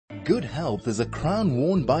Good health is a crown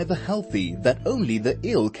worn by the healthy that only the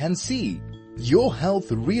ill can see. Your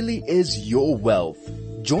health really is your wealth.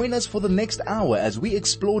 Join us for the next hour as we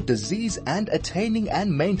explore disease and attaining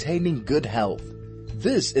and maintaining good health.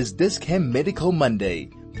 This is Dis-Chem Medical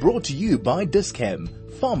Monday, brought to you by Dis-Chem,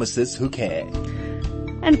 pharmacists who care.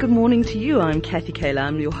 And good morning to you. I'm Kathy Kayla.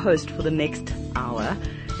 I'm your host for the next hour,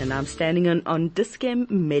 and I'm standing on Dis-Chem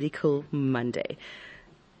Medical Monday.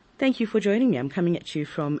 Thank you for joining me. I'm coming at you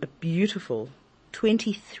from a beautiful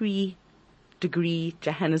 23-degree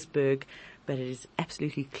Johannesburg, but it is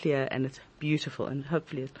absolutely clear and it's beautiful, and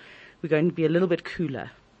hopefully we're going to be a little bit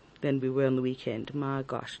cooler than we were on the weekend. My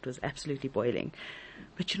gosh, it was absolutely boiling.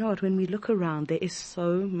 But you know what? When we look around, there is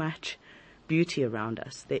so much beauty around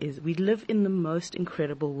us. We live in the most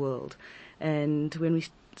incredible world, and when we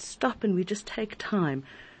stop and we just take time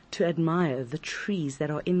to admire the trees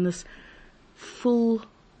that are in this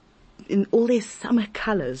in all their summer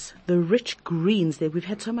colors, the rich greens there. We've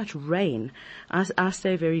had so much rain. I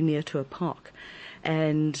stay very near to a park,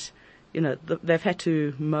 and you know they've had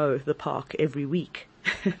to mow the park every week.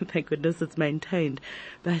 Thank goodness it's maintained,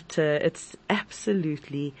 but it's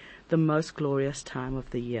absolutely the most glorious time of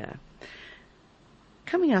the year.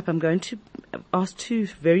 Coming up, I'm going to ask two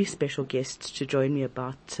very special guests to join me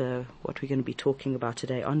about what we're going to be talking about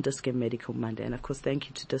today on Dis-Chem Medical Monday. And of course, thank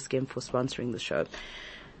you to Dis-Chem for sponsoring the show.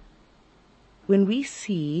 When we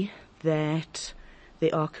see that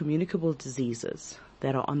there are communicable diseases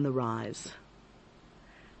that are on the rise,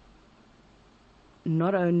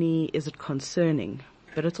 not only is it concerning,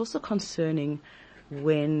 but it's also concerning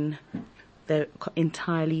when they're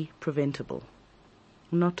entirely preventable.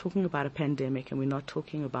 We're not talking about a pandemic, and we're not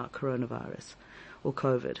talking about coronavirus or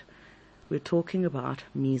COVID. We're talking about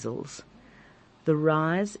measles. The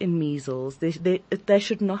rise in measles, it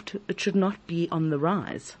should not be on the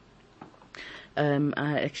rise.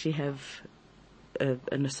 I actually have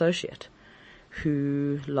an associate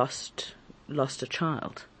who lost a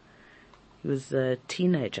child. He was a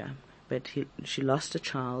teenager, but she lost a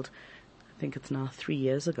child, I think it's now 3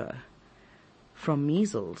 years ago, from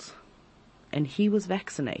measles. And he was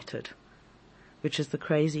vaccinated, which is the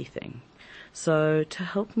crazy thing. So to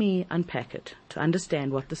help me unpack it, to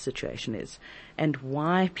understand what the situation is, and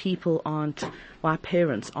why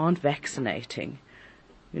parents aren't vaccinating,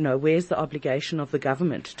 where's the obligation of the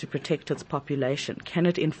government to protect its population? Can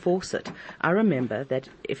it enforce it? I remember that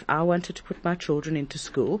if I wanted to put my children into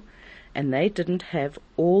school and they didn't have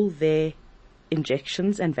all their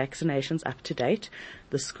injections and vaccinations up to date,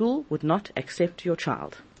 the school would not accept your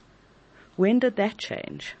child. When did that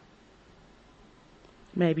change?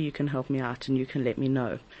 Maybe you can help me out and you can let me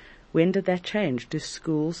know. When did that change? Do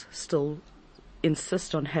schools still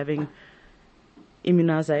insist on having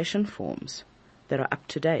immunization forms that are up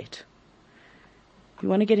to date? If you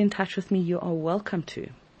want to get in touch with me, you are welcome to.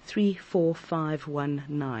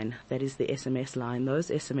 34519. That is the SMS line. Those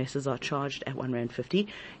SMSs are charged at R1.50.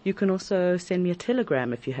 You can also send me a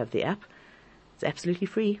telegram if you have the app. It's absolutely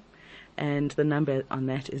free. And the number on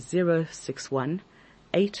that is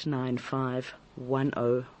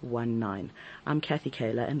 061-895-1019. I'm Kathy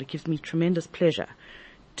Kayla, and it gives me tremendous pleasure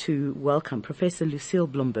to welcome Professor Lucille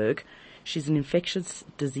Blumberg. She's an infectious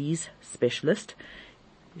disease specialist.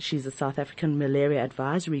 She's a South African Malaria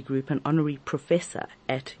Advisory Group and Honorary Professor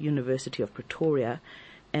at University of Pretoria.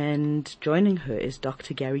 And joining her is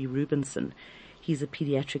Dr. Gary Rubenson. He's a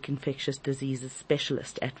Paediatric infectious diseases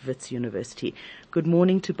specialist at Witz University. Good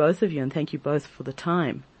morning to both of you, and thank you both for the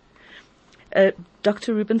time.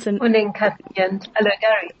 Dr. Rubenson. Morning, Kathy, and hello,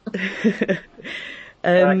 Gary.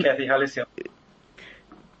 Hi, Kathy. How is you?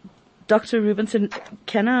 Dr. Rubenson,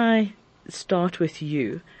 can I start with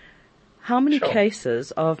you? How many cases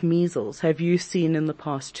of measles have you seen in the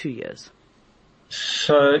past 2 years?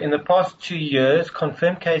 So in the past 2 years,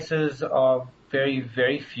 confirmed cases are very,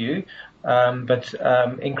 very few. But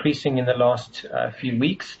increasing in the last few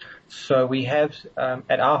weeks. So we have,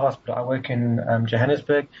 at our hospital, I work in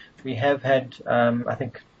Johannesburg, we have had, I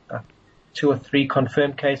think, 2 or 3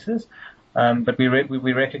 confirmed cases. But we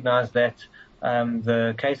recognize that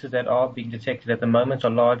the cases that are being detected at the moment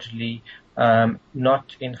are largely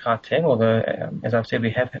not in Gauteng, although, as I've said,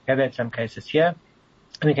 we have had some cases here.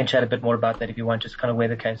 And we can chat a bit more about that if you want, just kind of where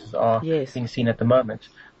the cases are being seen at the moment.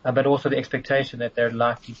 But also the expectation that they're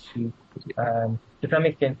likely to some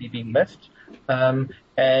extent be being missed, and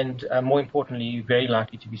more importantly, very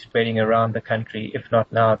likely to be spreading around the country, if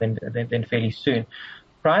not now, then fairly soon.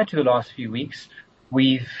 Prior to the last few weeks,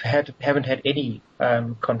 haven't had any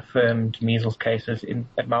confirmed measles cases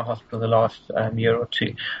at my hospital the last year or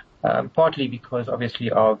two, partly because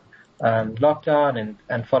obviously of lockdown,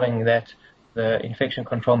 and following that, the infection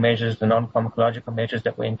control measures, the non-pharmacological measures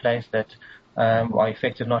that were in place that are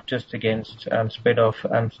effective not just against spread of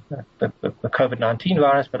the COVID-19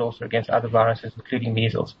 virus, but also against other viruses, including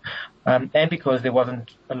measles, and because there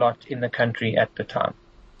wasn't a lot in the country at the time.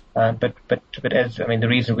 But the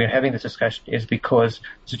reason we're having this discussion is because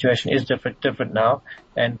the situation is different now,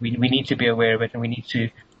 and we need to be aware of it, and we need to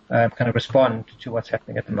kind of respond to what's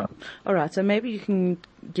happening at the moment. All right, so maybe you can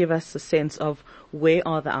give us a sense of where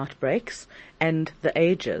are the outbreaks and the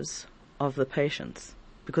ages of the patients,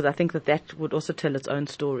 because I think that would also tell its own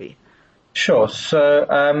story. Sure.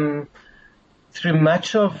 So through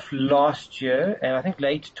much of last year, and I think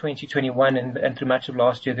late 2021 and through much of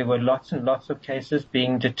last year, there were lots and lots of cases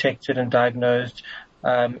being detected and diagnosed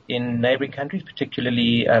in neighboring countries,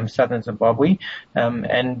 particularly southern Zimbabwe.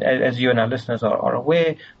 And as you and our listeners are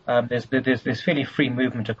aware, there's fairly free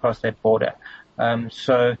movement across that border.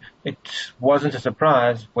 So it wasn't a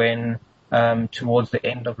surprise when towards the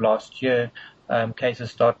end of last year,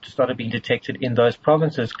 cases started being detected in those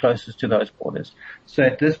provinces closest to those borders. So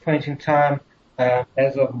at this point in time,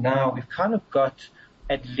 as of now, we've kind of got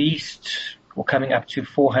at least, or coming up to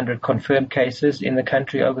 400 confirmed cases in the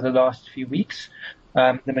country over the last few weeks.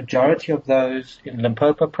 The majority of those in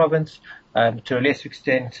Limpopo province, to a lesser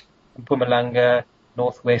extent Mpumalanga,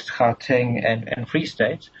 Northwest Gauteng and Free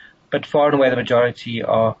State, but far and away the majority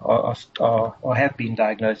are have been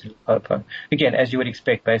diagnosed in Limpopo. Again, as you would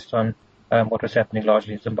expect based on what was happening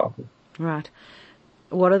largely in Zimbabwe. Right.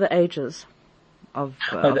 What are the ages of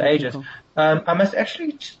the ages? I must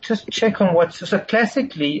actually just check on so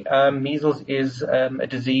classically, measles is a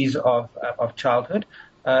disease of childhood.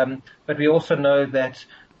 But we also know that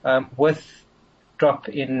with drop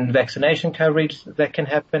in vaccination coverage that can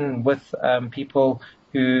happen with people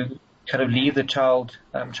who kind of leave the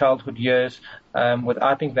childhood years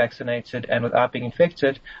without being vaccinated and without being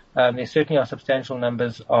infected, there certainly are substantial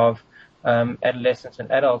numbers of adolescents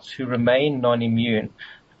and adults who remain non-immune.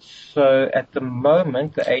 So at the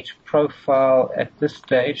moment, the age profile at this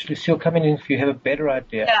stage, Lucille, come in if you have a better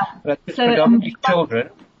idea. Yeah. But it's predominantly children.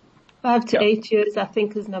 5 to 8 years, I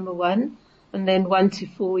think, is number one, and then 1 to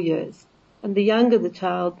 4 years. And the younger the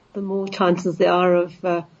child, the more chances there are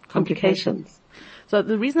of complications. So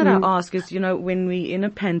the reason that I ask is, when we're in a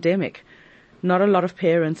pandemic, not a lot of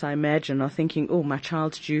parents, I imagine, are thinking, oh, my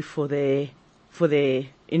child's due for their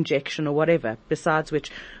injection or whatever. Besides which,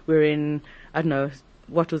 we're in, I don't know,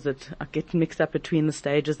 what was it? I get mixed up between the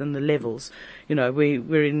stages and the levels.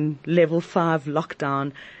 We're in level 5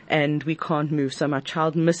 lockdown and we can't move. So my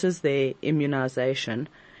child misses their immunization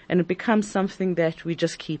and it becomes something that we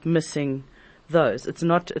just keep missing those. It's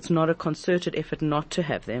not a concerted effort not to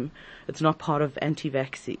have them. It's not part of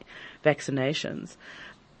vaccinations.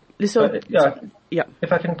 So, yeah.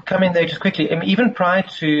 If I can come in there just quickly. Even prior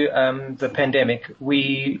to the pandemic,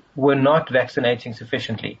 we were not vaccinating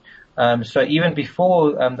sufficiently. So even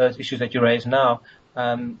before those issues that you raise now,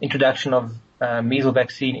 introduction of measles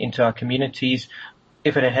vaccine into our communities,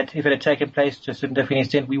 if it had taken place to a significant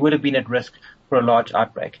extent, we would have been at risk for a large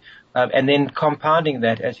outbreak. And then compounding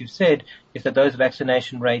that, as you've said, is that those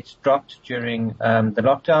vaccination rates dropped during the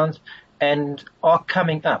lockdowns and are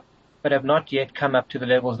coming up, but have not yet come up to the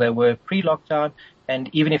levels they were pre-lockdown. And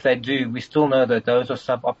even if they do, we still know that those are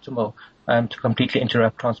suboptimal to completely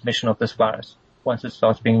interrupt transmission of this virus once it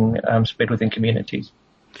starts being spread within communities.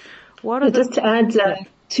 Just to add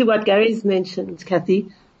to what Gary's mentioned, Kathy,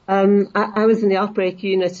 I was in the outbreak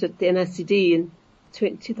unit at the NICD in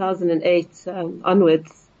 2008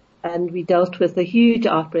 onwards, and we dealt with a huge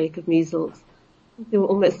outbreak of measles. There were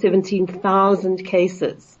almost 17,000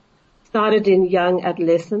 cases. Started in young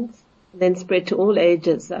adolescents, then spread to all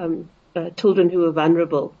ages, children who were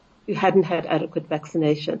vulnerable, who hadn't had adequate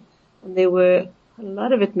vaccination. And there were a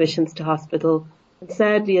lot of admissions to hospital, and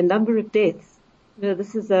sadly a number of deaths.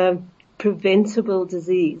 This is a preventable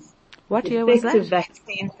disease. What year was that? Effective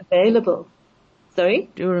vaccines available. Sorry?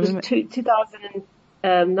 Do you remember? It was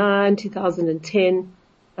 2009, 2010,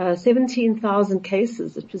 17,000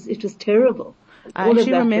 cases. It was terrible. I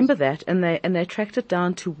actually remember that, and they tracked it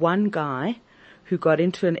down to one guy who got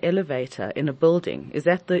into an elevator in a building. Is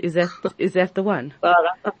that the one? Well,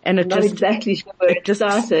 and I'm not exactly sure where it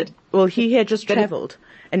started. Well, he had just travelled,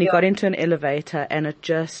 and he got into an elevator, and it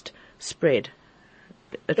just spread.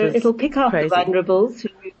 It'll pick up crazy. The vulnerables who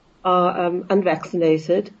are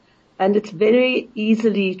unvaccinated, and it's very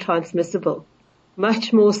easily transmissible,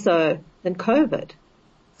 much more so than COVID.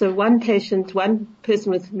 So one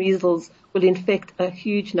person with measles will infect a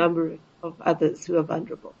huge number of others who are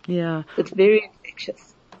vulnerable. Yeah. It's very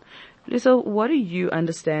infectious. Lucille, what do you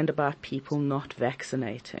understand about people not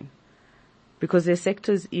vaccinating? Because there's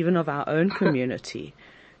sectors even of our own community,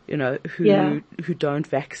 who don't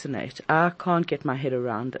vaccinate. I can't get my head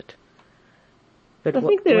around it. But I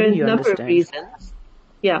think there are a number of reasons.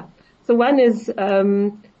 Yeah. So one is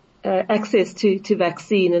access to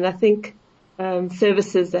vaccine, and I think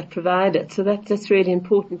services that provide it. So that's really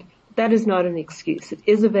important. That is not an excuse. It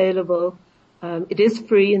is available. It is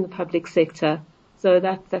free in the public sector. So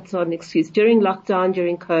that's not an excuse. During lockdown,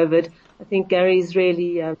 during COVID, I think Gary's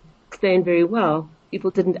really explained very well.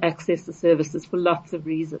 People didn't access the services for lots of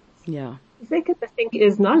reasons. Yeah. The second, I think,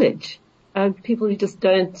 is knowledge. People who just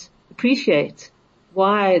don't appreciate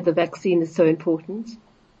why the vaccine is so important,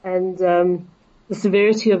 and the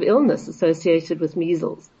severity of illness associated with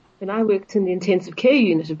measles. When I worked in the intensive care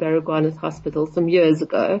unit of Baragwanath Hospital some years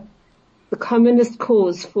ago, the commonest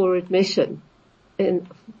cause for admission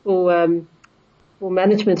for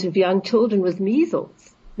management of young children was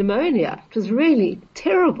measles, pneumonia. It was really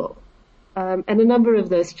terrible. And a number of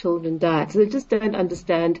those children died. So they just don't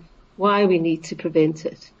understand why we need to prevent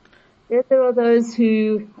it. Then there are those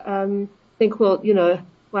who think, well,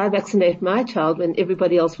 why vaccinate my child when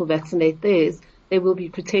everybody else will vaccinate theirs? They will be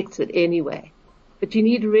protected anyway. But you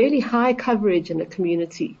need really high coverage in a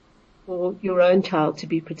community for your own child to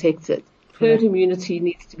be protected. Herd immunity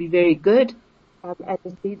needs to be very good, and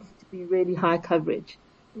it needs to be really high coverage.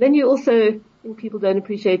 And then you also, think people don't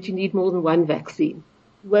appreciate, you need more than one vaccine.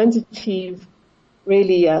 You won't achieve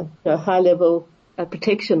really high level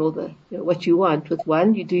protection or what you want with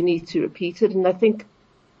one. You do need to repeat it. And I think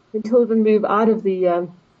when children move out of the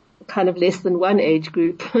kind of less than one age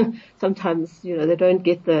group, sometimes they don't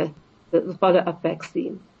get the follow-up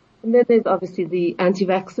vaccine. And then there's obviously the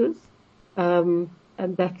anti-vaxxers, and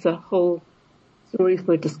that's a whole story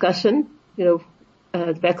for discussion.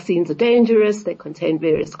 Vaccines are dangerous. They contain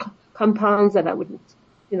various compounds that I wouldn't,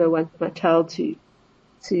 want my child to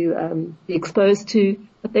be exposed to.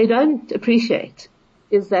 What they don't appreciate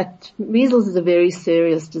is that measles is a very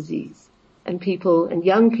serious disease, and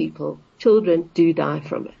young people, children, do die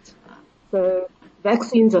from it. So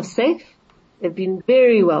vaccines are safe. They've been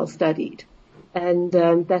very well studied, and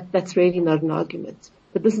that's really not an argument.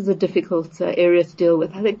 But this is a difficult area to deal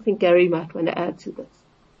with. I think Gary might want to add to this.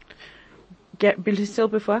 Lucille,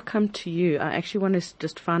 before I come to you, I actually want to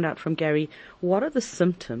just find out from Gary, what are the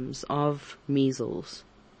symptoms of measles?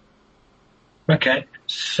 Okay,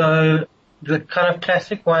 so the kind of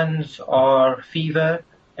classic ones are fever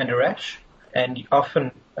and a rash, and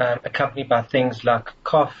often accompanied by things like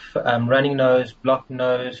cough, running nose, blocked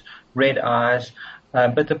nose, red eyes,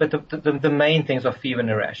 but the main things are fever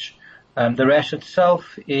and a rash. The rash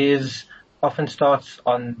itself often starts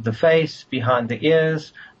on the face, behind the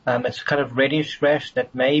ears. It's a kind of reddish rash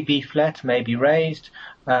that may be flat, may be raised.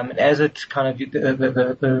 And as it kind of,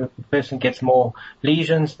 the person gets more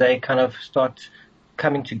lesions, they kind of start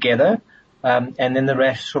coming together. And then the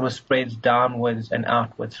rash sort of spreads downwards and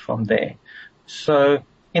outwards from there. So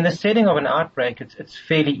in the setting of an outbreak, it's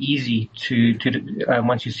fairly easy to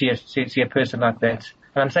once you see a person like that.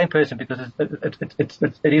 And I'm saying person because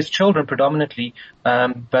it is children predominantly,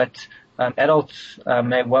 but adults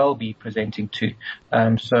may well be presenting too.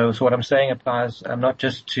 So what I'm saying applies not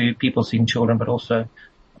just to people seeing children, but also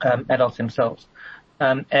adults themselves.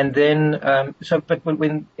 But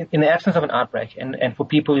when in the absence of an outbreak, and for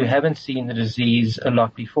people who haven't seen the disease a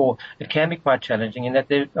lot before, it can be quite challenging in that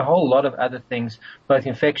there are a whole lot of other things, both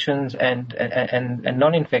infections and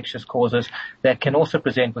non-infectious causes that can also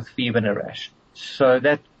present with fever and a rash. So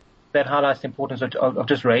that highlights the importance of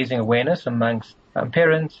just raising awareness amongst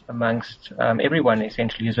parents, amongst everyone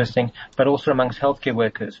essentially who's listening, but also amongst healthcare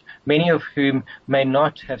workers, many of whom may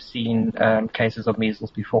not have seen cases of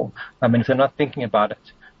measles before. And if they're not thinking about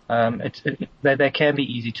it, they can be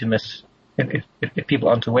easy to miss if people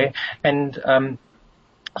aren't aware. And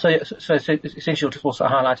so essentially, just also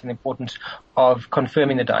highlighting the importance of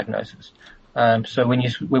confirming the diagnosis. So when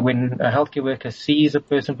a healthcare worker sees a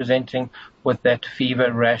person presenting with that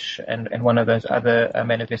fever, rash, and one of those other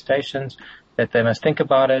manifestations, that they must think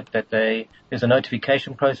about it, that there's a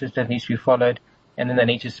notification process that needs to be followed, and then they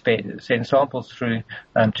need to send samples through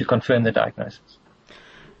to confirm the diagnosis.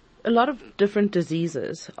 A lot of different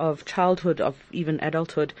diseases of childhood, of even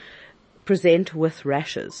adulthood, present with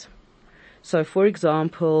rashes. So, for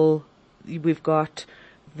example, we've got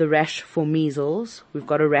the rash for measles, we've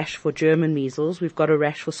got a rash for German measles, we've got a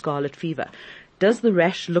rash for scarlet fever. Does the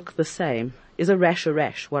rash look the same? Is a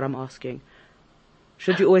rash, what I'm asking?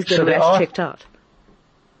 Should you always get a rash checked out?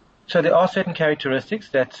 So there are certain characteristics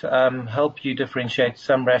that help you differentiate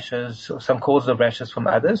some rashes, or some causes of rashes from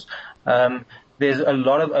others. There's a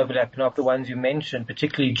lot of overlap of the ones you mentioned,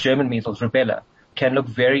 particularly German measles, rubella. can look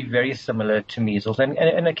very, very similar to measles, and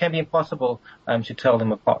it can be impossible to tell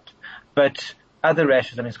them apart. But other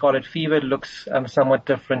rashes, scarlet fever looks somewhat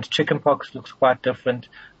different. Chickenpox looks quite different.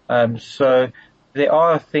 So there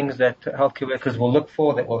are things that healthcare workers will look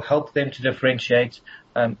for that will help them to differentiate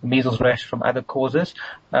measles rash from other causes.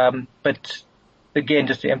 But again,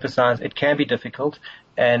 just to emphasize, it can be difficult,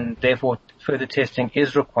 and therefore further testing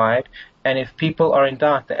is required. And if people are in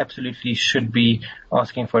doubt, they absolutely should be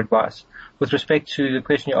asking for advice. With respect to the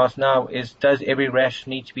question you asked now, does every rash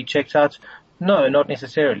need to be checked out? No, not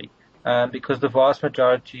necessarily, because the vast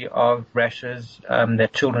majority of rashes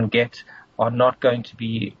that children get are not going to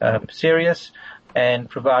be serious, and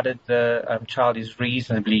provided the child is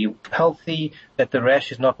reasonably healthy, that the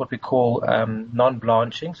rash is not what we call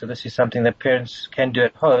non-blanching. So this is something that parents can do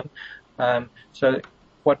at home. So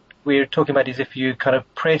what we're talking about is if you kind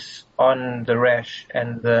of press on the rash,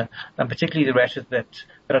 and particularly the rashes that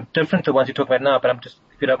are different to the ones you're talking about now, but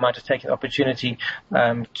if you don't mind just taking the opportunity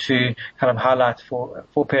to kind of highlight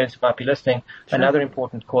for parents who might be listening, sure. Another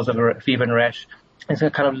important cause of a fever and rash is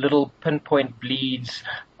a kind of little pinpoint bleeds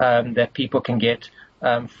that people can get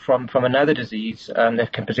from another disease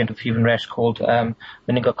that can present with fever and rash called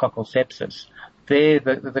meningococcal sepsis. There,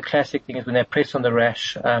 the classic thing is when they press on the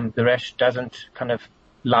rash doesn't kind of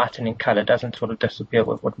lighten in color, doesn't sort of disappear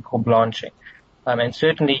with what we call blanching. And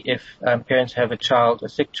certainly if parents have a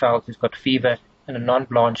sick child who's got fever and a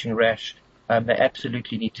non-blanching rash, they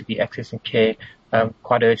absolutely need to be accessing care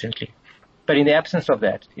quite urgently. But in the absence of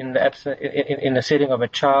that, in the setting of a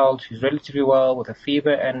child who's relatively well with a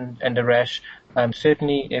fever and a rash,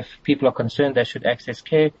 certainly if people are concerned, they should access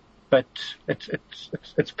care. But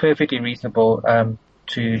it's perfectly reasonable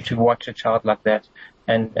to watch a child like that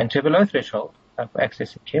and to have a low threshold for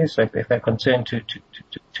accessing care. So if they're concerned,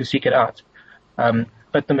 to seek it out.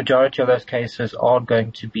 But the majority of those cases are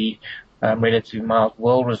going to be relatively mild,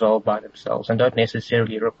 will resolve by themselves, and don't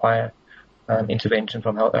necessarily require intervention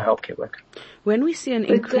from a healthcare worker. When we see an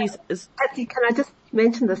increase... Patty, can I just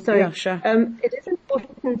mention this? Sorry. Yeah, sure. It is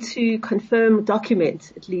important to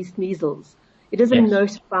document at least measles. It is a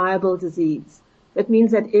notifiable disease. That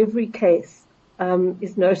means that every case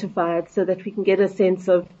is notified so that we can get a sense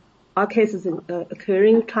of are cases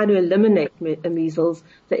occurring, trying to eliminate measles.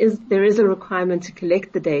 There is a requirement to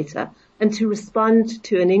collect the data and to respond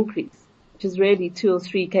to an increase, which is really 2 or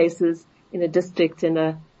 3 cases in a district in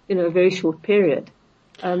a very short period.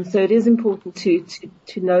 So it is important to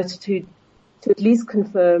at least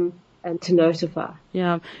confirm and to notify.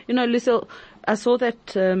 Yeah. Lucille, I saw that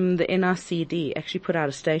the NICD actually put out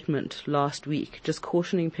a statement last week just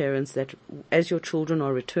cautioning parents that as your children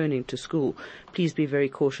are returning to school, please be very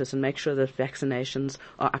cautious and make sure that vaccinations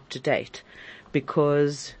are up to date,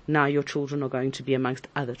 because now your children are going to be amongst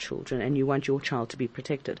other children and you want your child to be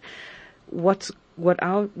protected. What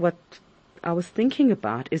I was thinking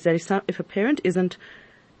about is that if a parent isn't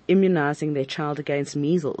immunizing their child against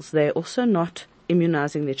measles, they're also not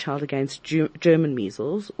immunizing their child against German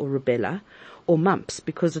measles or rubella or mumps,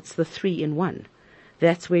 because it's the 3-in-1.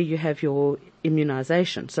 That's where you have your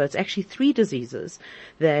immunization. So it's actually 3 diseases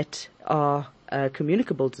that are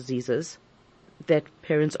communicable diseases that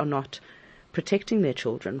parents are not protecting their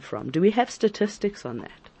children from. Do we have statistics on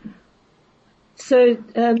that? So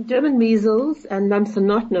German measles and mumps are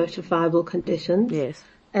not notifiable conditions. Yes.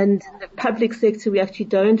 And in the public sector, we actually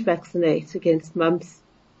don't vaccinate against mumps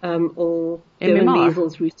or German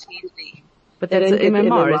measles routinely. But that's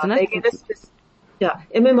MMR, isn't it? Yeah,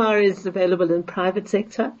 MMR is available in private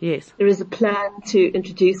sector. Yes. There is a plan to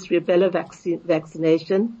introduce rubella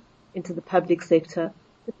vaccination into the public sector.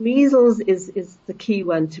 But measles is the key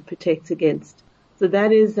one to protect against. So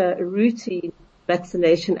that is a routine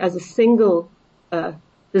vaccination as a single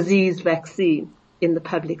disease vaccine in the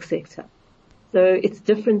public sector. So it's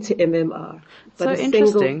different to MMR. But so a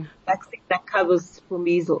interesting. Single vaccine that covers for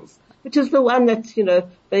measles, which is the one that,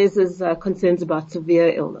 raises concerns about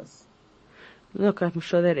severe illness. Look, I'm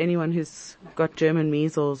sure that anyone who's got German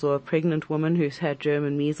measles or a pregnant woman who's had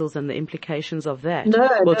German measles and the implications of that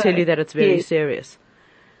will tell you that it's very serious.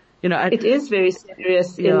 It is very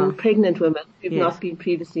serious in pregnant women who've not been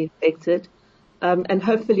previously infected. And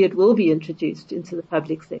hopefully it will be introduced into the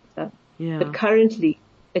public sector. Yeah. But currently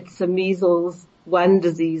it's a measles one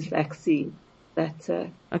disease vaccine that,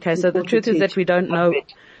 okay. So the truth is that we don't know.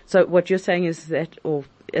 So what you're saying is that, or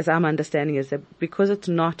as I'm understanding is that because it's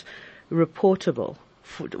not reportable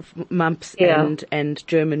for mumps and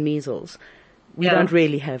German measles, we don't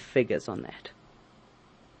really have figures on that.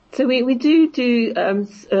 So we do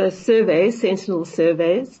surveys, sentinel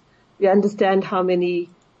surveys. We understand how many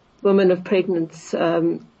women of pregnancy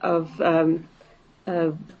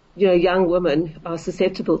young women are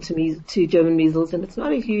susceptible to German measles, and it's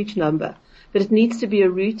not a huge number, but it needs to be a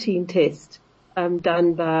routine test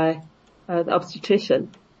done by the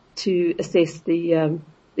obstetrician to assess the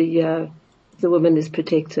woman is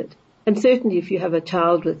protected. And certainly, if you have a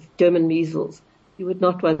child with German measles, you would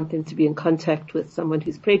not want them to be in contact with someone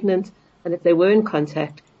who's pregnant, and if they were in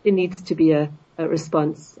contact, there needs to be a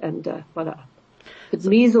response and follow-up. But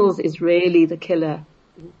measles is really the killer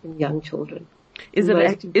in young children. Is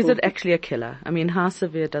it actually a killer? I mean, how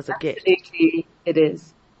severe does it get? Absolutely, it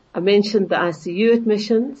is. I mentioned the ICU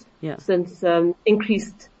admissions. Yeah. Since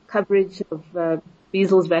increased coverage of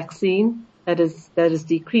measles vaccine, that is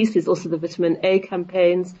decreased. There's also the vitamin A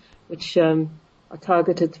campaigns, which are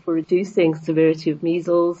targeted for reducing severity of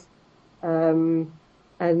measles. I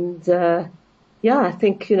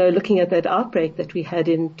think, looking at that outbreak that we had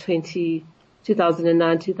in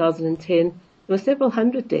 2009, 2010, there were several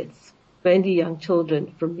hundred deaths, mainly young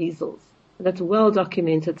children from measles. And that's well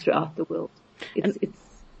documented throughout the world.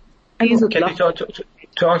 To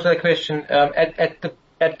answer that question, at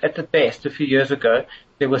the best, a few years ago,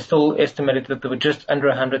 there was still estimated that there were just under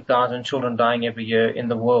 100,000 children dying every year in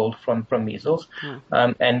the world from measles.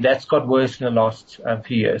 And that's got worse in the last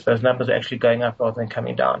few years. Those numbers are actually going up rather than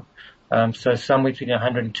coming down. So somewhere between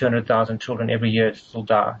 100 and 200,000 children every year still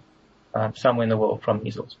die somewhere in the world from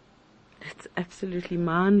measles. It's absolutely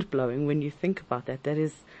mind-blowing when you think about that.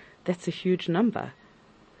 That's a huge number.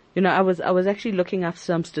 I was actually looking up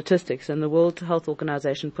some statistics, and the World Health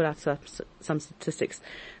Organization put out some statistics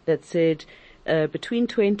that said between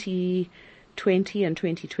 2020 and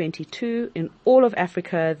 2022, in all of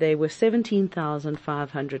Africa, there were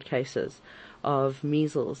 17,500 cases of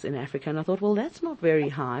measles in Africa. And I thought, well, that's not very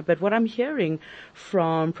high. But what I'm hearing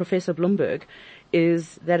from Professor Blumberg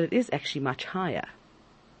is that it is actually much higher.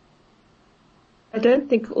 I don't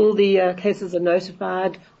think all the cases are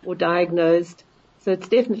notified or diagnosed, so it's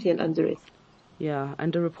definitely an underestimate. Yeah,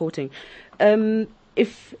 underreporting.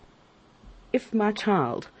 If my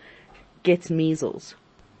child gets measles,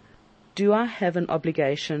 do I have an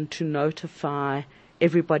obligation to notify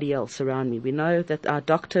everybody else around me? We know that our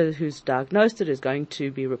doctor who's diagnosed it is going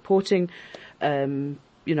to be reporting, to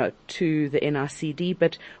the NICD,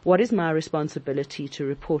 but what is my responsibility to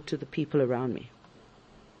report to the people around me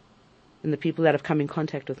and the people that have come in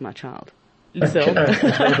contact with my child? Lucille?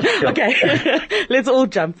 Okay. Let's all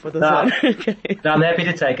jump for this one. Okay. No, I'm happy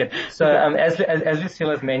to take it. So, as Lucille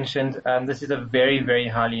has mentioned, this is a very, very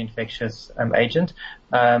highly infectious agent.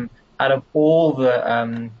 Out of all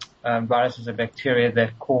the viruses and bacteria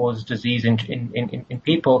that cause disease in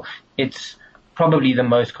people, it's probably the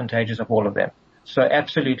most contagious of all of them. So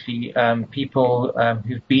absolutely, people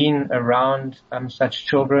who've been around such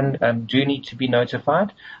children do need to be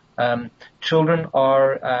notified. Children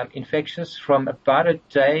are infectious from about a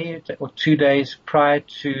day or 2 days prior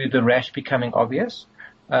to the rash becoming obvious.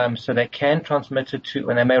 So they can transmit it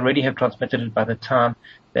and they may already have transmitted it by the time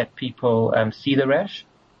that people see the rash.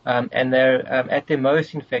 And they're at their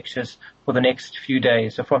most infectious for the next few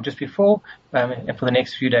days. So from just before and for the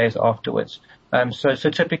next few days afterwards. So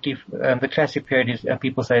typically the classic period is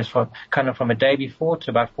people say is from a day before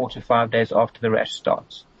to about 4 to 5 days after the rash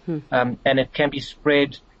starts. And it can be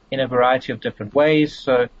spread in a variety of different ways.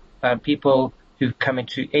 So people who come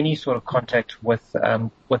into any sort of contact with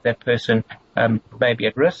that person may be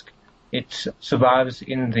at risk. It survives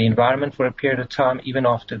in the environment for a period of time, even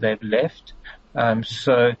after they've left.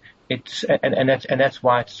 So it's that's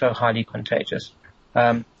why it's so highly contagious.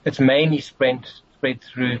 It's mainly spread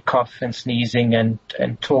through cough and sneezing and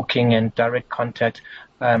talking and direct contact,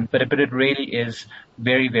 but it really is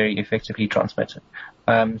very, very effectively transmitted.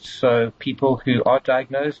 So people who are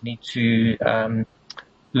diagnosed need to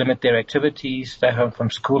limit their activities, stay home from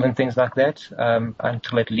school and things like that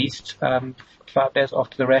until at least 5 days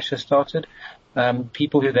after the rash has started.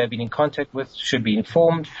 People who they've been in contact with should be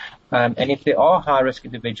informed. And if there are high-risk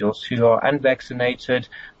individuals who are unvaccinated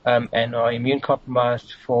and are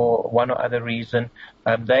immune-compromised for one or other reason,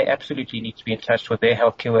 they absolutely need to be in touch with their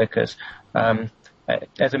healthcare workers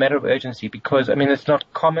as a matter of urgency, because, it's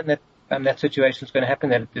not common that that situation is going to happen,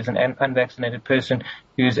 that there's an unvaccinated person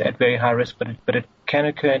who's at very high risk, but it can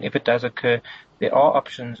occur, and if it does occur, there are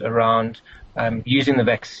options around using the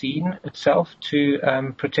vaccine itself to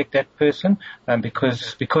protect that person,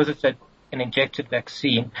 because it's an injected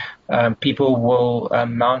vaccine, people will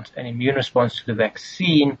mount an immune response to the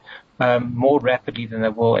vaccine more rapidly than they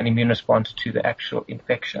will an immune response to the actual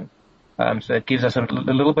infection. So it gives us a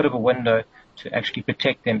little bit of a window to actually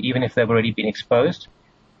protect them, even if they've already been exposed.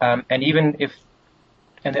 And even if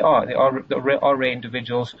and there are rare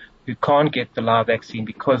individuals who can't get the live vaccine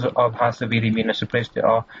because of how severely immunosuppressed they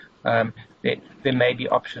are. There may be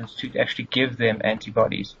options to actually give them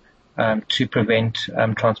antibodies to prevent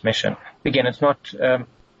transmission. Again, it's not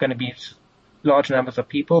going to be large numbers of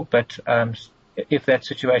people, but if that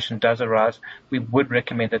situation does arise, we would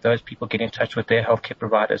recommend that those people get in touch with their healthcare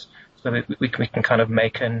providers so that we can kind of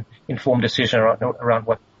make an informed decision around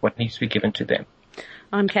what needs to be given to them.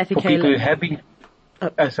 I'm Kathy Kaler. People who have been,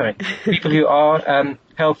 people who are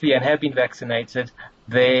healthy and have been vaccinated,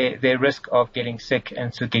 their risk of getting sick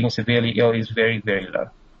and getting severely ill is very, very low.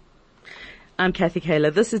 I'm Kathy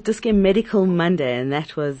Kaler. This is Dis-Chem Medical Monday, and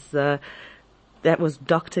that was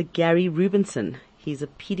Dr. Gary Rubenson. He's a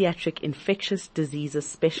pediatric infectious diseases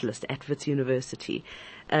specialist at Witz University.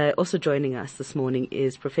 Also joining us this morning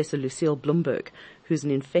is Professor Lucille Blumberg, who's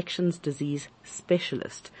an infectious disease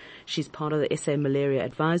specialist. She's part of the SA Malaria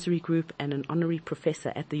Advisory Group and an Honorary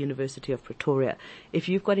Professor at the University of Pretoria. If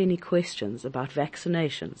you've got any questions about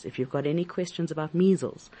vaccinations, if you've got any questions about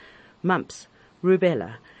measles, mumps,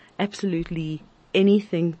 rubella, absolutely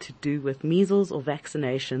anything to do with measles or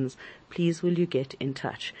vaccinations, please will you get in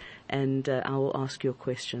touch, and I will ask your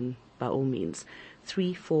question by all means.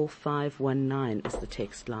 34519 is the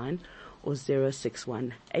text line, or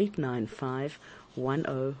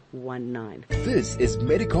 061-895-1019. This is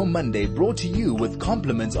Medical Monday, brought to you with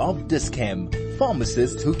compliments of Dis-Chem,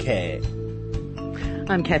 pharmacists who care.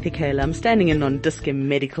 I'm Kathy Kaler. I'm standing in on Dis-Chem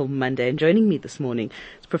Medical Monday, and joining me this morning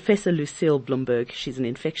is Professor Lucille Blumberg. She's an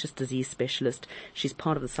infectious disease specialist. She's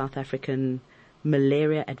part of the South African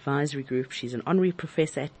Malaria Advisory Group. She's an honorary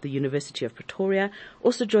professor at the University of Pretoria.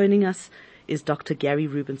 Also joining us is Dr. Gary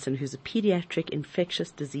Rubenson, who's a pediatric infectious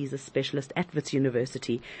diseases specialist at Witz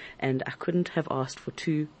University, and I couldn't have asked for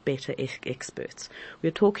two better experts.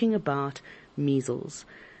 We're talking about measles.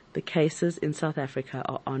 The cases in South Africa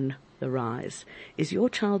are on the rise. Is your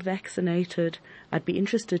child vaccinated? I'd be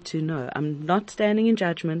interested to know. I'm not standing in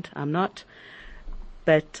judgment. I'm not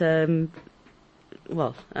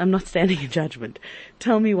standing in judgment.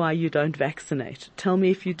 Tell me why you don't vaccinate. Tell me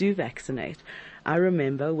if you do vaccinate. I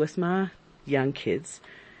remember with my young kids,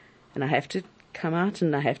 and I have to come out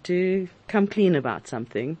and I have to come clean about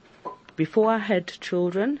something. Before I had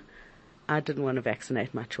children, I didn't want to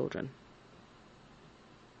vaccinate my children.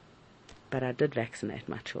 But I did vaccinate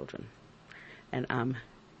my children. And I'm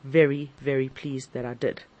very, very pleased that I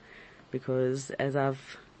did. Because as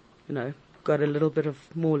I've, got a little bit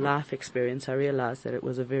of more life experience, I realized that it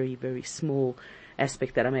was a very, very small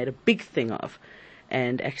aspect that I made a big thing of.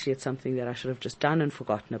 And actually it's something that I should have just done and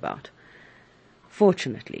forgotten about.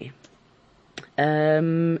 Fortunately.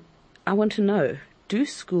 I want to know, do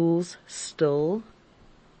schools still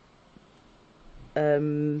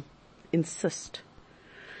insist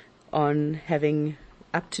on having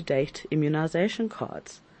up-to-date immunization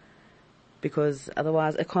cards? Because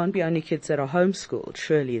otherwise it can't be only kids that are homeschooled,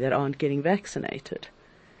 surely, that aren't getting vaccinated.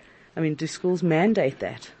 I mean, do schools mandate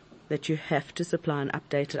that you have to supply an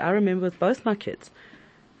updated? I remember with both my kids.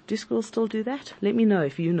 Do schools still do that? Let me know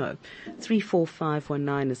if you know.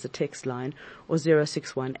 34519 is the text line, or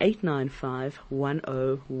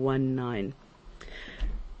 061-895-1019.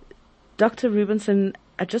 Dr. Rubenson,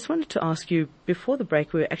 I just wanted to ask you, before the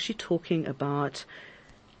break, we were actually talking about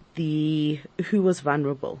who was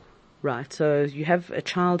vulnerable, right? So you have a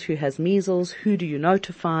child who has measles. Who do you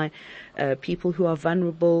notify? People who are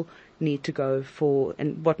vulnerable need to go for,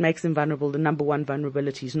 and what makes them vulnerable, the number one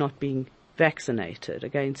vulnerability is not being vaccinated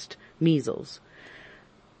against measles.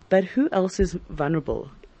 But who else is vulnerable?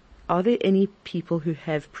 Are there any people who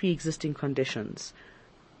have pre-existing conditions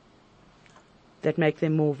that make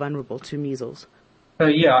them more vulnerable to measles? So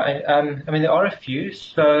there are a few.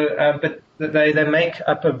 So, but they make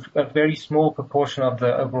up a very small proportion of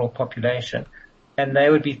the overall population, and they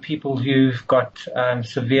would be people who've got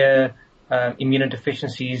severe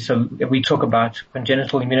immunodeficiencies. So we talk about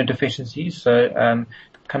congenital immunodeficiencies. So,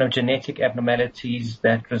 kind of genetic abnormalities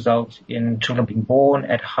that result in children being born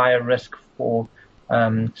at higher risk for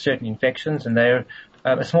certain infections, and they're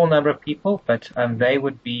a small number of people, but they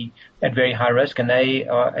would be at very high risk, and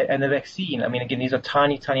the vaccine, I mean, again, these are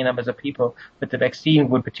tiny numbers of people, but the vaccine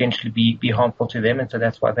would potentially be harmful to them, and so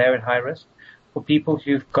that's why they're at high risk. For people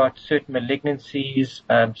who've got certain malignancies,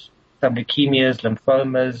 some leukemias,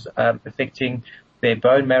 lymphomas, affecting their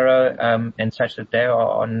bone marrow, and such that they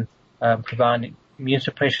are on providing immune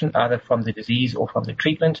suppression, either from the disease or from the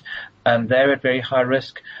treatment, they're at very high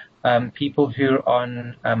risk. People who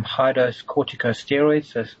are on high-dose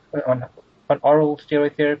corticosteroids, so on oral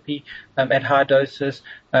steroid therapy at high doses,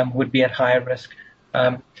 would be at higher risk.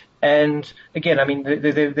 And again, I mean,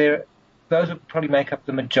 there those would probably make up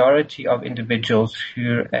the majority of individuals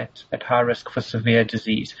who are at high risk for severe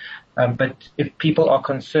disease. But if people are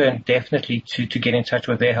concerned, definitely to get in touch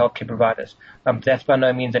with their healthcare providers. That's by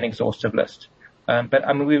no means an exhaustive list. But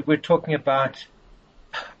I mean, we're talking about,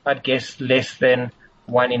 I'd guess, less than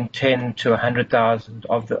 1 in 10 to 100,000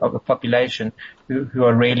 of the population who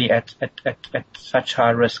are really at such high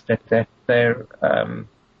risk that they're,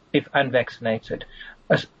 if unvaccinated,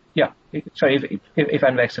 if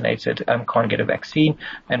unvaccinated, can't get a vaccine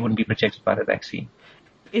and wouldn't be protected by the vaccine.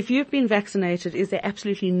 If you've been vaccinated, is there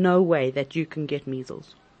absolutely no way that you can get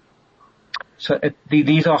measles? So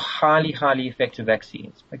these are highly, highly effective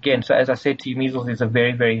vaccines. Again, so as I said to you, measles is a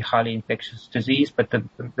very, very highly infectious disease, but the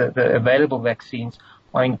available vaccines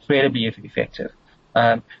are incredibly effective.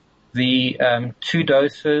 The 2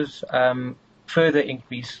 doses further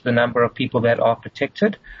increase the number of people that are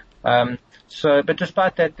protected. But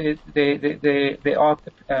despite that, there are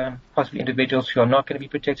possibly individuals who are not going to be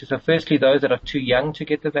protected. So firstly, those that are too young to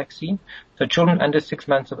get the vaccine. So children under 6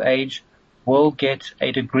 months of age will get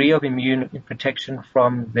a degree of immune protection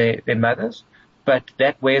from their mothers, but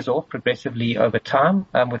that wears off progressively over time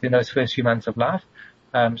within those first few months of life.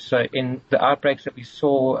 So in the outbreaks that we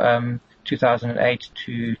saw 2008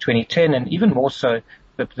 to 2010, and even more so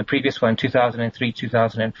the previous one, 2003,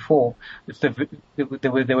 2004,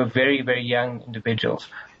 there were very, very young individuals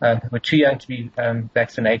who were too young to be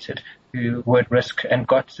vaccinated, who were at risk and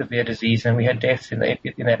got severe disease, and we had deaths in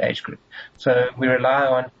that age group. So we rely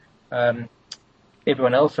on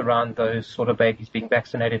everyone else around those sort of babies being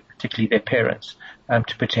vaccinated, particularly their parents,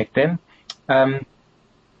 to protect them.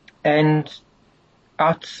 And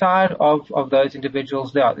outside of those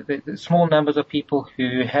individuals, there are the small numbers of people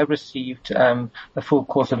who have received a full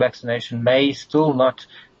course of vaccination may still not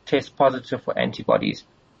test positive for antibodies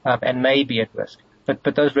and may be at risk.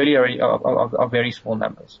 But those really are very small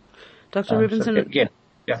numbers. Dr. Rubenson, again,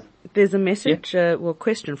 yeah. There's a message,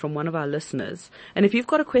 question from one of our listeners. And if you've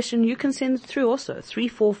got a question, you can send it through also,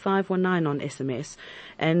 34519 on SMS.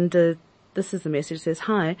 And this is the message. It says,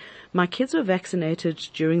 "Hi, my kids were vaccinated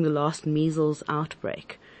during the last measles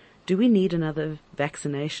outbreak. Do we need another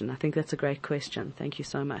vaccination?" I think that's a great question. Thank you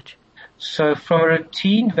so much. So from a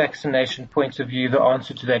routine vaccination point of view, the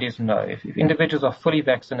answer to that is no. If individuals are fully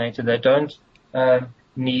vaccinated, they don't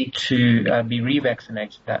need to be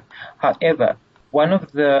revaccinated. However, one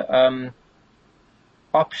of the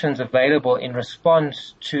options available in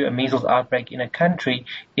response to a measles outbreak in a country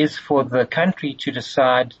is for the country to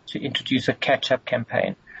decide to introduce a catch-up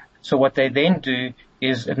campaign. So what they then do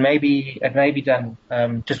is it may be done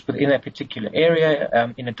just within a particular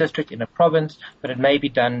area, in a district, in a province, but it may be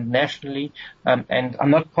done nationally. And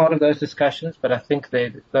I'm not part of those discussions, but I think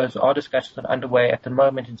those are discussions that are underway at the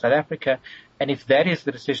moment in South Africa. And if that is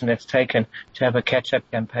the decision that's taken to have a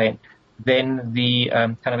catch-up campaign, then the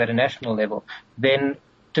kind of at a national level, then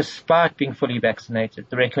despite being fully vaccinated,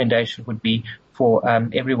 the recommendation would be for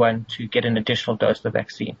everyone to get an additional dose of the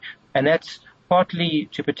vaccine. And that's partly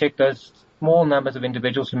to protect those small numbers of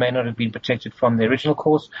individuals who may not have been protected from the original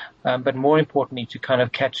course, but more importantly to kind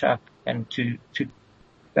of catch up and to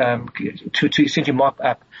essentially mop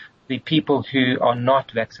up the people who are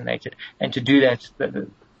not vaccinated. And to do that,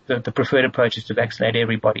 the preferred approach is to vaccinate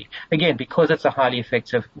everybody. Again, because it's a highly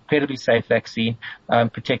effective, incredibly safe vaccine,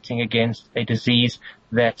 protecting against a disease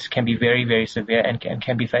that can be very, very severe and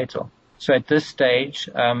can be fatal. So at this stage,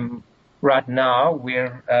 right now,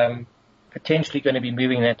 we're potentially going to be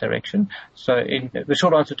moving in that direction. So the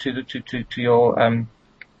short answer to your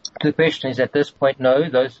the question is, at this point, no,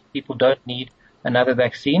 those people don't need another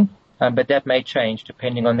vaccine, but that may change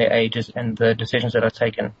depending on their ages and the decisions that are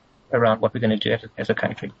taken around what we're going to do as a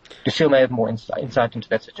country. Lucille may have more insight into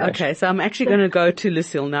that situation. Okay, so I'm actually going to go to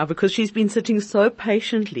Lucille now because she's been sitting so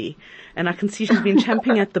patiently and I can see she's been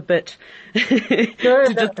champing at the bit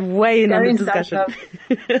to just weigh in on the discussion.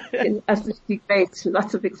 Absolutely great.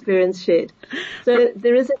 Lots of experience shared. So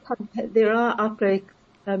there are outbreak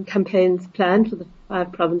campaigns planned for the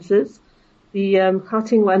 5 provinces. The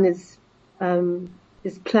Gauteng one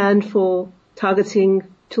is planned for targeting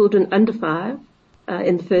children under 5.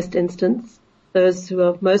 In the first instance, those who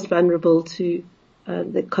are most vulnerable to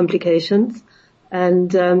the complications, and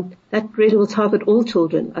that really will target all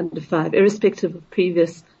children under 5, irrespective of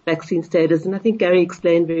previous vaccine status. And I think Gary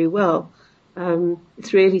explained very well.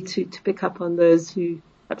 It's really to pick up on those who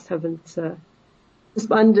perhaps haven't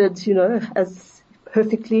responded, as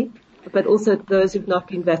perfectly, but also those who've not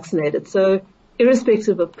been vaccinated. So,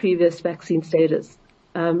 irrespective of previous vaccine status,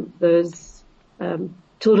 those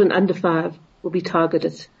children under 5 will be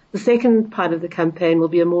targeted. The second part of the campaign will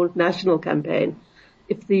be a more national campaign.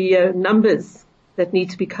 If the numbers that need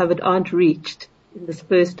to be covered aren't reached in this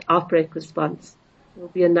first outbreak response, there will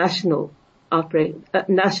be a national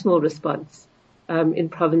response in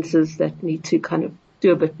provinces that need to kind of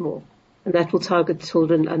do a bit more, and that will target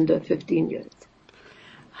children under 15 years.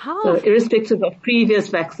 So irrespective of previous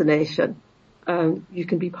vaccination, you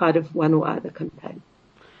can be part of one or other campaign.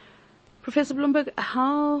 Professor Blumberg,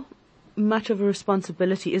 how much of a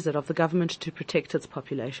responsibility is it of the government to protect its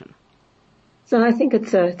population? So I think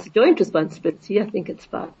it's a joint responsibility. I think it's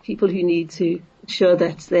about people who need to ensure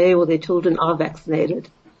that they or their children are vaccinated.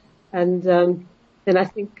 And then I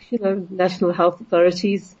think, national health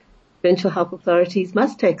authorities, provincial health authorities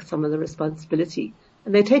must take some of the responsibility.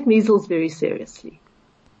 And they take measles very seriously.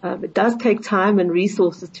 It does take time and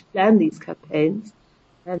resources to plan these campaigns,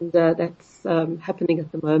 and that's happening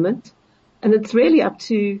at the moment. And it's really up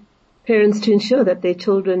to parents to ensure that their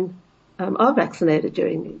children are vaccinated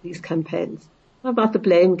during these campaigns. It's not about the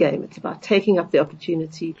blame game. It's about taking up the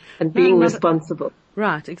opportunity and being responsible.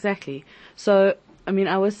 Right, exactly. So,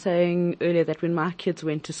 I was saying earlier that when my kids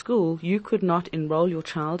went to school, you could not enroll your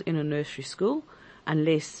child in a nursery school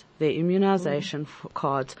unless their immunization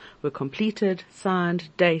cards were completed, signed,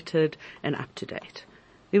 dated, and up to date.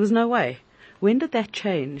 There was no way. When did that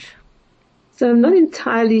change? So I'm not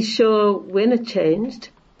entirely sure when it changed.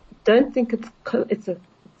 Don't think it's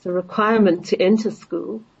a requirement to enter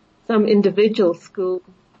school. Some individual school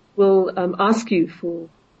will ask you for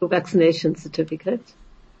your vaccination certificate.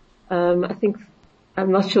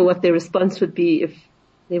 I'm not sure what their response would be if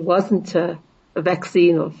there wasn't a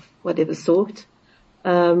vaccine of whatever sort.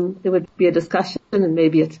 There would be a discussion, and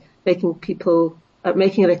maybe it's making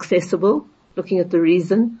it accessible, looking at the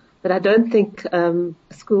reason. But I don't think a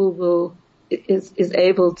school is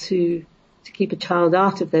able to keep a child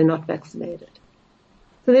out if they're not vaccinated.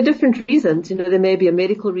 So there are different reasons. There may be a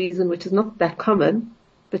medical reason, which is not that common,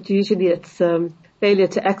 but usually it's failure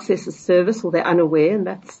to access a service, or they're unaware, and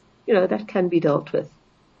that can be dealt with.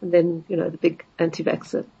 And then, the big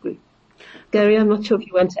anti-vaxxer group. Gary, I'm not sure if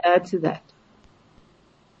you want to add to that.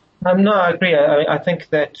 No, I agree. I think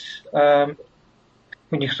that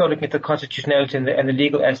when you start looking at the constitutionality and the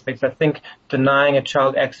legal aspects, I think denying a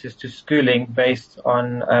child access to schooling based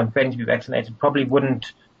on failing to be vaccinated probably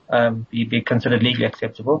wouldn't be considered legally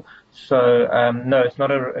acceptable. So no, it's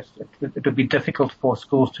not it would be difficult for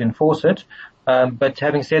schools to enforce it. But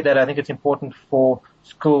having said that, I think it's important for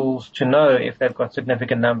schools to know if they've got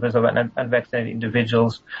significant numbers of unvaccinated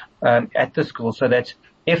individuals at the school, so that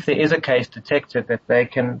if there is a case detected, that they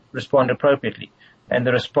can respond appropriately. And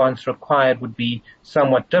the response required would be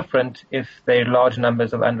somewhat different if there are large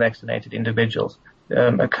numbers of unvaccinated individuals.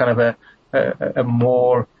 A kind of a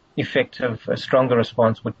more effective, a stronger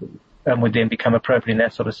response would then become appropriate in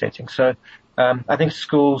that sort of setting. So I think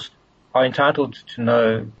schools are entitled to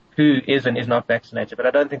know who is and is not vaccinated, but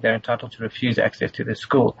I don't think they're entitled to refuse access to their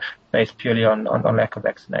school based purely on lack of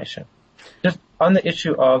vaccination. Just on the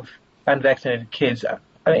issue of unvaccinated kids,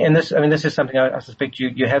 this is something I suspect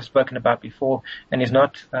you have spoken about before, and is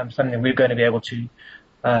not something that we're going to be able to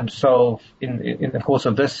solve in the course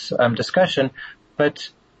of this discussion. But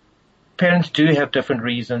parents do have different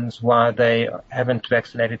reasons why they haven't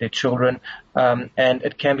vaccinated their children, and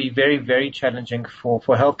it can be very, very challenging for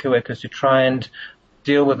healthcare workers to try and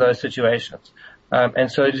deal with those situations.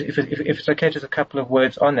 And so if it's okay, just a couple of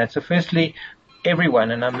words on that. So firstly,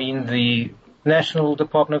 everyone, and I mean the National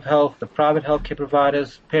Department of Health, the private healthcare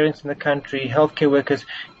providers, parents in the country, healthcare workers,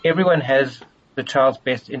 everyone has the child's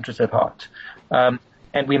best interest at heart.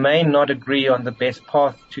 And we may not agree on the best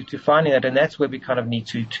path to finding that, and that's where we kind of need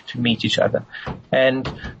to meet each other.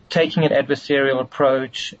 And taking an adversarial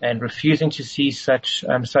approach and refusing to see such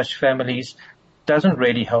families doesn't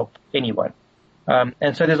really help anyone.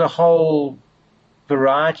 And so there's a whole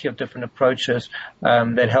variety of different approaches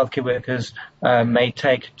that healthcare workers may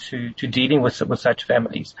take to dealing with such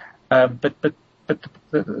families. But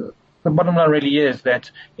the bottom line really is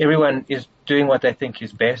that everyone is doing what they think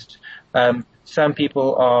is best. Some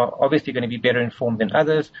people are obviously going to be better informed than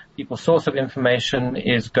others. People's source of information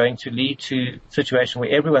is going to lead to a situation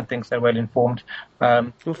where everyone thinks they're well informed.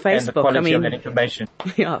 Well, Facebook, and the quality of that information.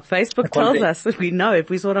 Yeah, Facebook tells us that we know if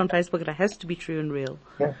we saw it on Facebook, it has to be true and real.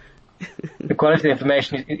 Yeah. The quality of the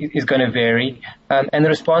information is going to vary, and the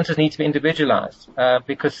responses need to be individualized,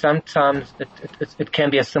 because sometimes it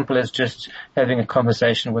can be as simple as just having a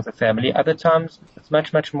conversation with a family. Other times it's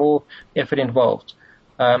much more effort involved.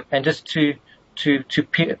 And just to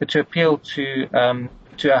appeal to our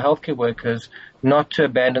healthcare workers not to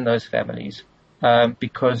abandon those families,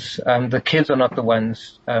 because the kids are not the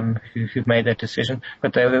ones who've made that decision,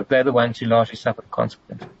 but they're the ones who largely suffer the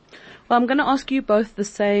consequences. Well, I'm going to ask you both the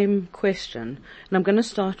same question, and I'm going to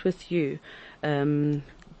start with you, Dr.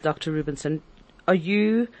 Rubenson. Are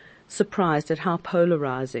you surprised at how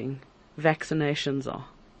polarizing vaccinations are?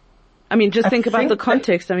 I mean, just think about the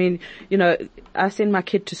context. I mean, you know, I send my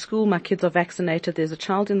kid to school, my kids are vaccinated, there's a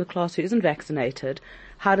child in the class who isn't vaccinated.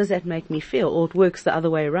 How does that make me feel? Or it works the other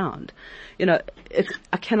way around. You know,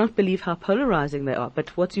 I cannot believe how polarizing they are,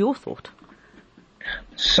 but what's your thought?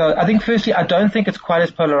 So I think firstly, I don't think it's quite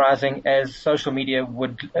as polarizing as social media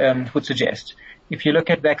would suggest. If you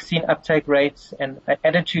look at vaccine uptake rates and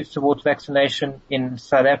attitudes towards vaccination in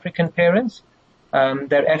South African parents,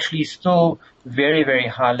 there are actually still very, very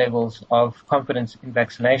high levels of confidence in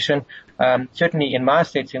vaccination. Certainly in my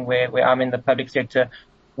setting where I'm in the public sector,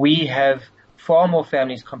 we have far more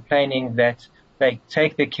families complaining that they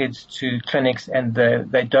take their kids to clinics and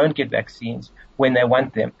they don't get vaccines when they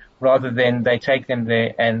want them, rather than they take them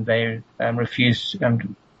there and they refuse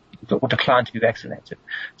or decline to be vaccinated.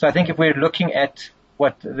 So I think if we're looking at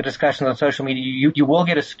what the discussions on social media, you will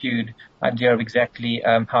get a skewed idea of exactly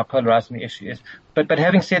how polarizing the issue is. But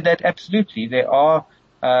having said that, absolutely, there are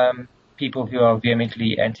people who are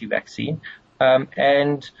vehemently anti-vaccine,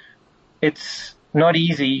 and it's not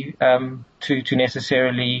easy to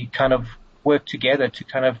necessarily kind of work together to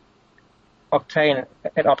kind of obtain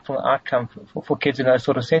an optimal outcome for kids in those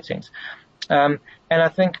sort of settings. And I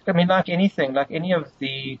think, I mean, like anything, like any of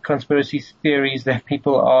the conspiracy theories that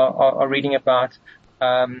people are reading about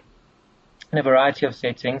in a variety of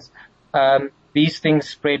settings, these things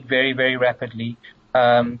spread very, very rapidly.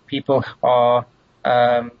 People are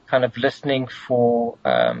kind of listening for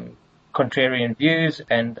contrarian views,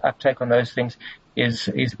 and uptake on those things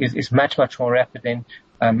is much, much more rapid than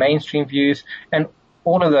mainstream views. And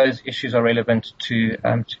all of those issues are relevant to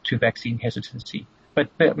vaccine hesitancy. But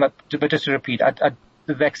just to repeat,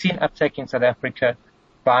 the vaccine uptake in South Africa,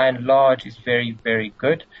 by and large, is very, very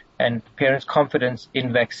good, and parents' confidence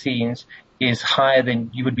in vaccines is higher than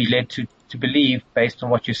you would be led to believe based on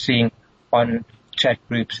what you're seeing on chat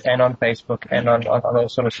groups and on Facebook and on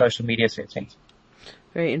those sort of social media settings.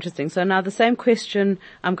 Very interesting. So now the same question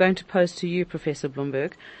I'm going to pose to you, Professor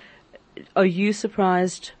Blumberg. Are you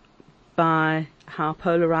surprised by how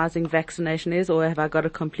polarizing vaccination is, or have I got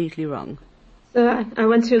it completely wrong? So I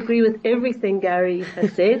want to agree with everything Gary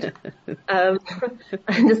has said. I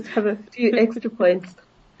just have a few extra points.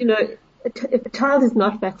 You know, if a child is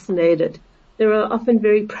not vaccinated, there are often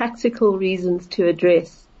very practical reasons to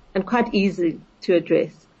address, and quite easy to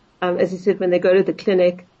address. As you said, when they go to the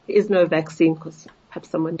clinic, there is no vaccine because perhaps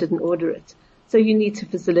someone didn't order it. So you need to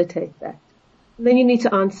facilitate that. And then you need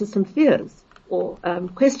to answer some fears or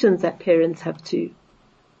questions that parents have to.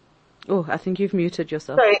 Oh, I think you've muted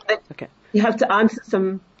yourself. Sorry. Okay. You have to answer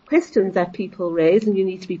some questions that people raise, and you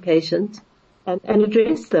need to be patient and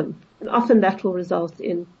address them. And often that will result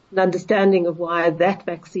in an understanding of why that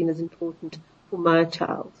vaccine is important for my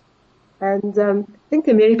child. And I think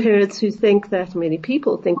there are many parents many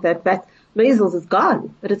people think that measles is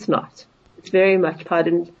gone, but it's not. It's very much part.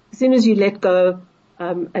 And as soon as you let go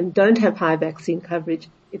and don't have high vaccine coverage,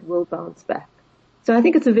 it will bounce back. So I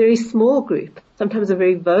think it's a very small group, sometimes a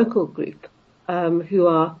very vocal group, who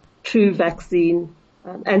are true vaccine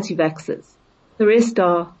anti-vaxxers. The rest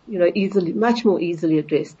are, much more easily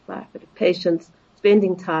addressed by a bit of patience,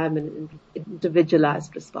 spending time and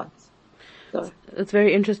individualized response. So it's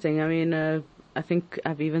very interesting. I mean, I think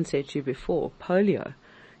I've even said to you before, polio.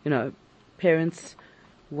 Parents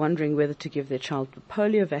wondering whether to give their child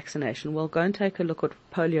polio vaccination. Well, go and take a look what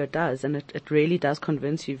polio does, and it really does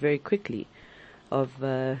convince you very quickly of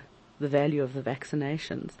the value of the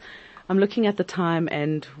vaccinations. I'm looking at the time,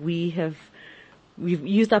 and we've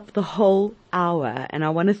used up the whole hour, and I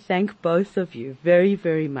want to thank both of you very,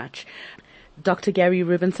 very much. Dr. Gary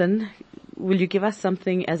Rubenson, will you give us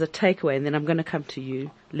something as a takeaway, and then I'm going to come to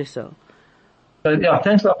you, Lucille. So,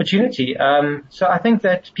 thanks for the opportunity. So I think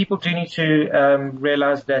that people do need to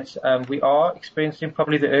realize that we are experiencing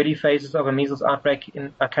probably the early phases of a measles outbreak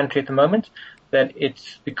in our country at the moment, that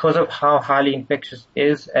it's because of how highly infectious it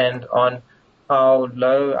is and on how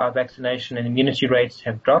low our vaccination and immunity rates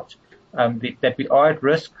have dropped, that we are at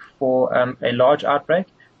risk for a large outbreak,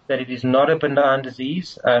 that it is not a benign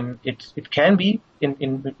disease. It can be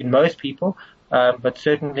in most people, but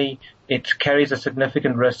certainly it carries a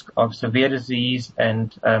significant risk of severe disease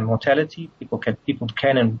and mortality. People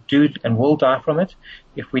can and do and will die from it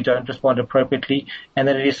if we don't respond appropriately, and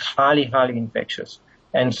that it is highly, highly infectious.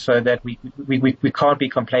 And so that we can't be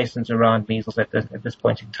complacent around measles at this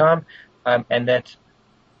point in time, and that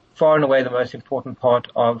far and away the most important part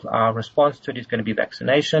of our response to it is going to be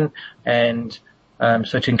vaccination, and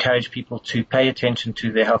So to encourage people to pay attention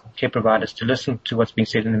to their health care providers, to listen to what's being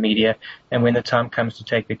said in the media, and when the time comes to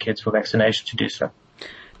take their kids for vaccination, to do so.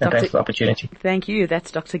 And thanks for the opportunity. Thank you.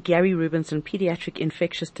 That's Dr. Gary Rubenson, Paediatric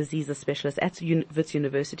Infectious Diseases Specialist at Witz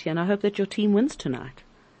University, and I hope that your team wins tonight.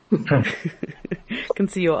 Can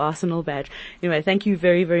see your Arsenal badge. Anyway, thank you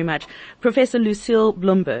very, very much. Professor Lucille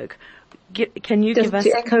Blumberg, can you give us...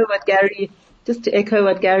 Just to echo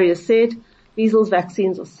what Gary has said, measles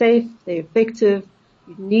vaccines are safe, they're effective.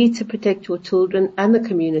 You need to protect your children and the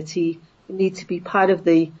community. You need to be part of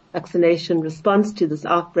the vaccination response to this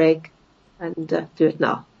outbreak, and do it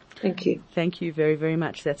now. Thank you. Thank you very, very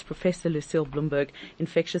much. That's Professor Lucille Blumberg,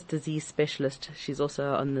 Infectious Disease Specialist. She's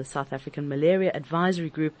also on the South African Malaria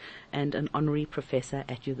Advisory Group and an Honorary Professor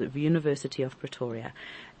at the University of Pretoria.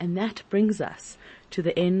 And that brings us to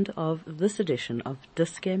the end of this edition of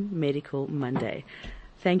Dis-Chem Medical Monday.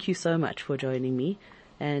 Thank you so much for joining me,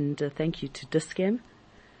 and thank you to Dis-Chem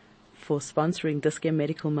for sponsoring Dis-Chem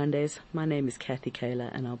Medical Mondays. My name is Kathy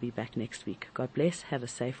Kaler, and I'll be back next week. God bless. Have a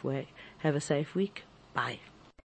safe week. Bye.